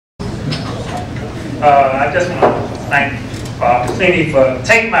I just want to thank you for the opportunity for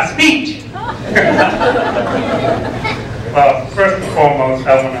taking my speech. Well, first and foremost,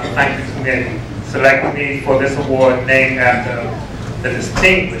 I want to thank the committee selecting me for this award named after the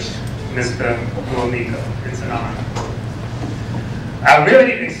distinguished Mr. Amico. It's an honor. I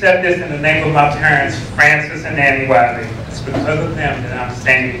really accept this in the name of my parents, Francis and Annie Whatley. It's because of them that I'm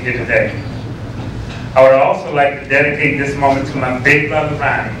standing here today. I would also like to dedicate this moment to my big brother,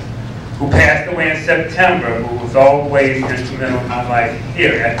 Ronnie, who passed away in September, who was always instrumental in my life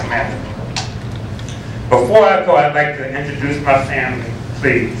here at DeMatha. Before I go, I'd like to introduce my family,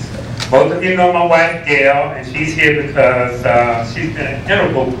 please. Most of you know my wife, Gail, and she's here because she's been an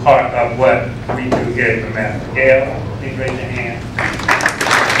integral part of what we do here at DeMatha. Gail, please raise your hand.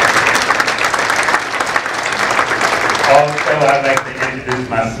 Also, I'd like to introduce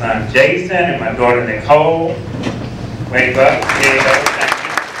my son, Jason, and my daughter, Nicole. Wave up, Gail, thank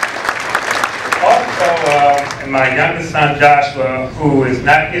you. Also, and my youngest son, Joshua, who is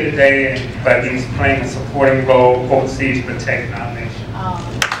not here today, but he's playing a supporting role overseas protecting our nation.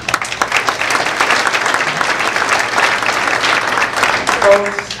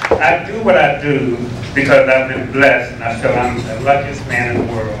 Folks, I do what I do because I've been blessed and I feel I'm the luckiest man in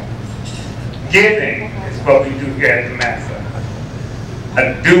the world. Giving is what we do here at DeMatha.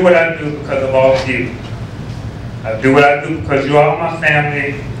 I do what I do because of all of you. I do what I do because you are my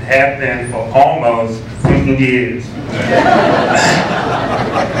family, have been for almost 15 years.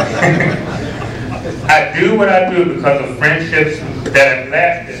 I do what I do because of friendships that have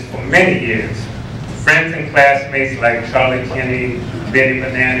lasted for many years. Friends and classmates like Charlie Kinney, Benny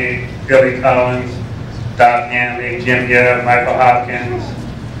Benani, Billy Collins, Doc Hanley, Jim Yell, Michael Hopkins.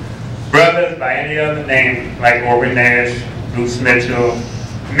 Brothers by any other name like Orrin Nash, Bruce Mitchell.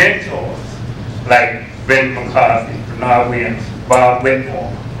 Mentors like Brent McCarthy, Bernard Williams, Bob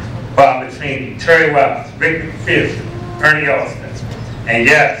Whitmore, Bob Matrini, Terry Wells, Rick McPherson, Ernie Austin. And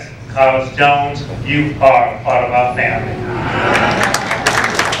yes, Carlos Jones, you are a part of our family.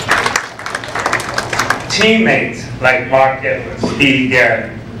 Teammates like Mark Edwards, Steve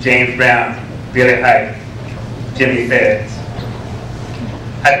Garrett, James Brown, Billy Hyde, Jimmy Feds.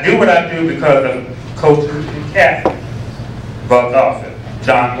 I do what I do because of coaches and captains, Buck Offit,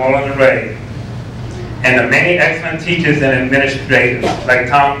 John Mullen and Ray, and the many excellent teachers and administrators like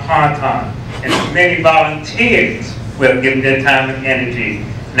Tom Ponton, and the many volunteers who have given their time and energy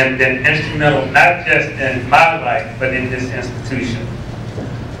and have been instrumental not just in my life, but in this institution.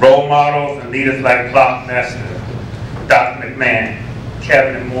 Role models and leaders like Clark Nestor, Dr. McMahon,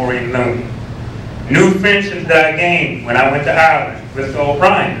 Kevin and Maureen Looney. New friendships that I gained when I went to Ireland with the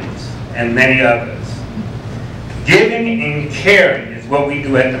O'Briens and many others. Giving and caring is what we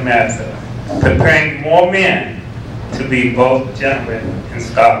do at DeMatha, preparing more men to be both gentlemen and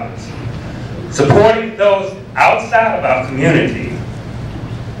scholars. Supporting those outside of our community,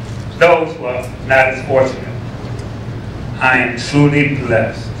 those who are not as fortunate. I am truly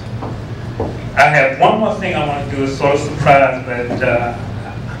blessed. I have one more thing I want to do, is sort of surprise, but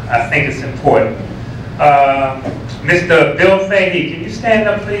I think it's important. Mr. Bill Fahey, can you stand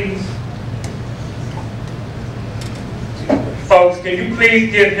up, please? Folks, can you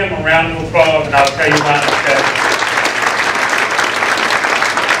please give him a round of applause, and I'll tell you why in a second.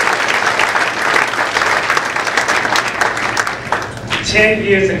 10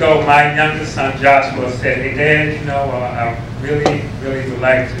 years ago, my youngest son, Joshua, said, "Hey, Dad, you know, I really would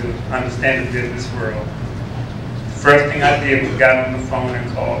like to understand the business world." First thing I did was got on the phone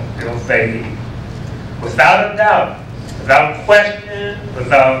and called Bill Fahey. Without a doubt, without question,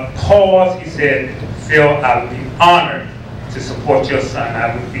 without pause, he said, "Phil, I would be honored to support your son.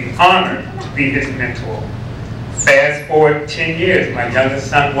 I would be honored to be his mentor." Fast forward 10 years, my youngest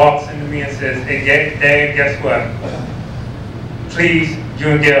son walks into me and says, "Hey, Dad, guess what? Please, you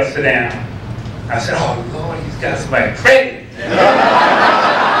and Gail sit down." I said, "Oh, Lord, he's got somebody crazy."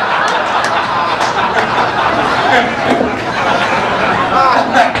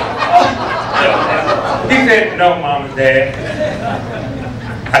 He said, "No, Mom and Dad,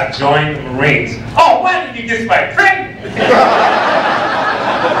 I joined the Marines." "Oh, why did you get somebody pregnant?"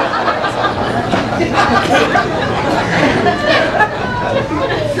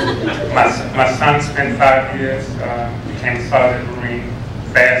 My son spent 5 years, became a solid Marine.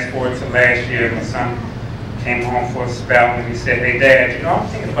 Fast forward to last year, my son came home for a spell and he said, "Hey, Dad, you know, I'm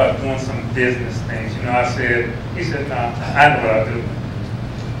thinking about doing some business things." You know, he said, "No, I know what I'll do.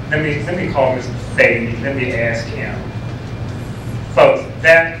 Let me call Mr. Fahey, let me ask him." Folks,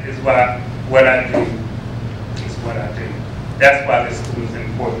 that is why what I do is what I do. That's why this school is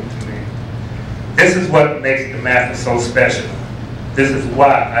important to me. This is what makes DeMatha so special. This is why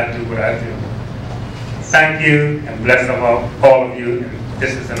I do what I do. Thank you, and bless all of you.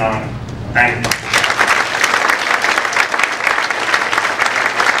 This is an honor. Thank you.